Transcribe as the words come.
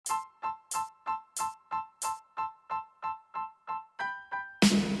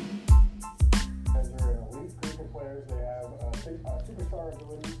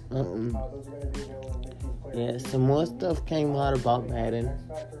Yeah, some more stuff came out about Madden.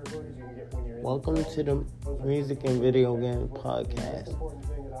 Welcome to the Music and Video Game Podcast.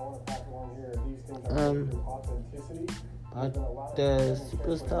 About the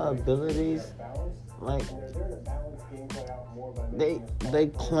superstar abilities, like they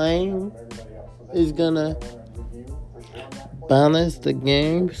claim is gonna balance the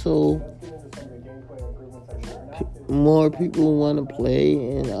game so more people want to play,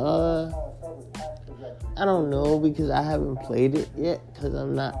 and I don't know, because I haven't played it yet, because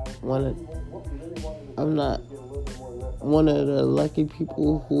I'm not one of the lucky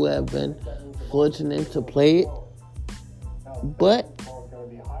people who have been fortunate to play it. But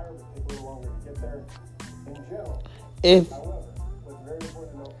if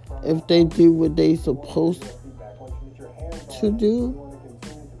they do what they supposed to do,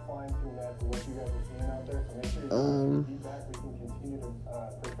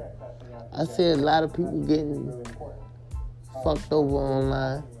 I see a lot of people getting fucked over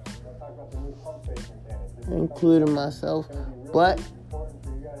online, including myself. But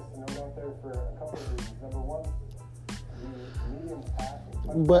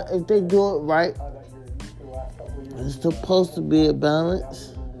if they do it right, it's supposed to be a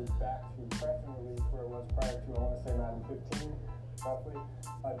balance.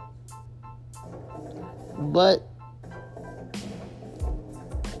 But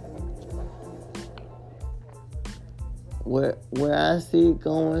where I see it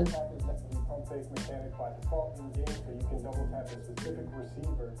going,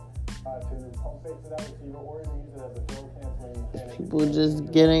 people just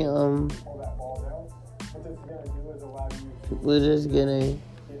getting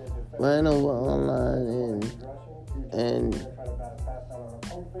ran over online and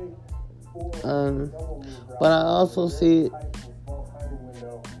but I also see it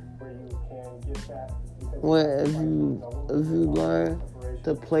where if you learn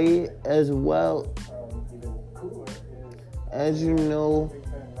to play it as well as you know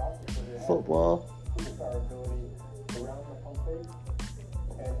football,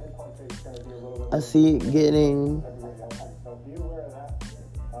 I see it getting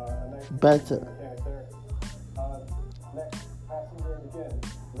better.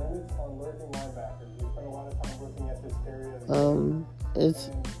 It's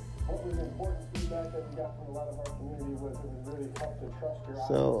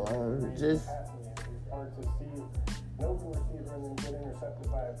so just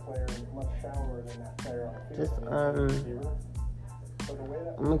I'm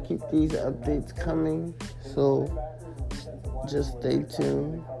gonna keep these updates coming, so just stay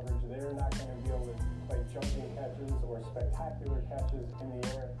tuned.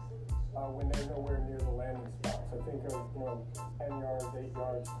 When they're nowhere near the landing spot. So think of 10 yards, 8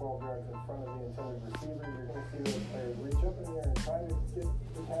 yards, 12 yards in front of the intended receiver. You're going to see those players reach up in the air and try to get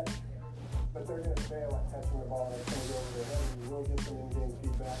the catch, but they're going to fail at catching the ball, and it's going to go over their head. You will get some in-game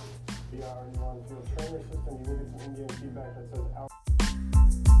feedback via our new on-field trainer system. You will get some in-game feedback that says out.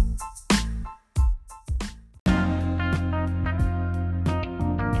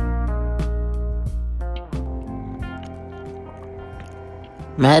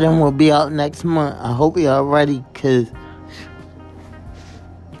 Madden will be out next month. I hope y'all ready, because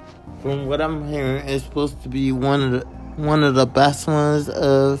from what I'm hearing, it's supposed to be one of the best ones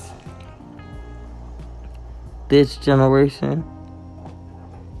of this generation.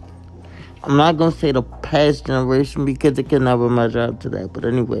 I'm not gonna say the past generation because it can never measure up to that. But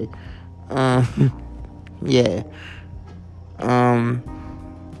anyway, yeah.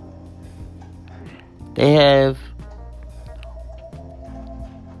 They have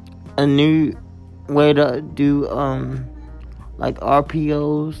a new way to do like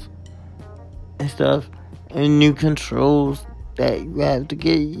RPOs and stuff, and new controls that you have to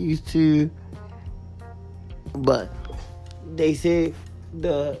get used to. But they say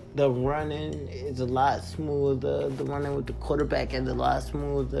the running is a lot smoother. The running with the quarterback is a lot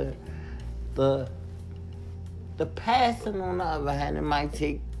smoother. The passing, on the other hand, it might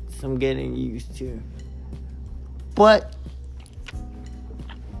take some getting used to. But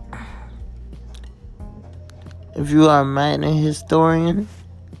if you are a Madden historian,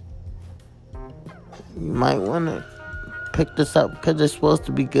 you might want to pick this up because it's supposed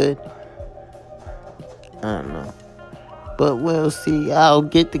to be good. I don't know. But we'll see. I'll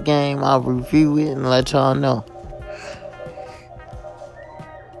get the game, I'll review it, and let y'all know.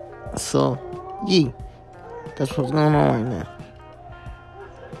 So, yeah. That's what's going on right now.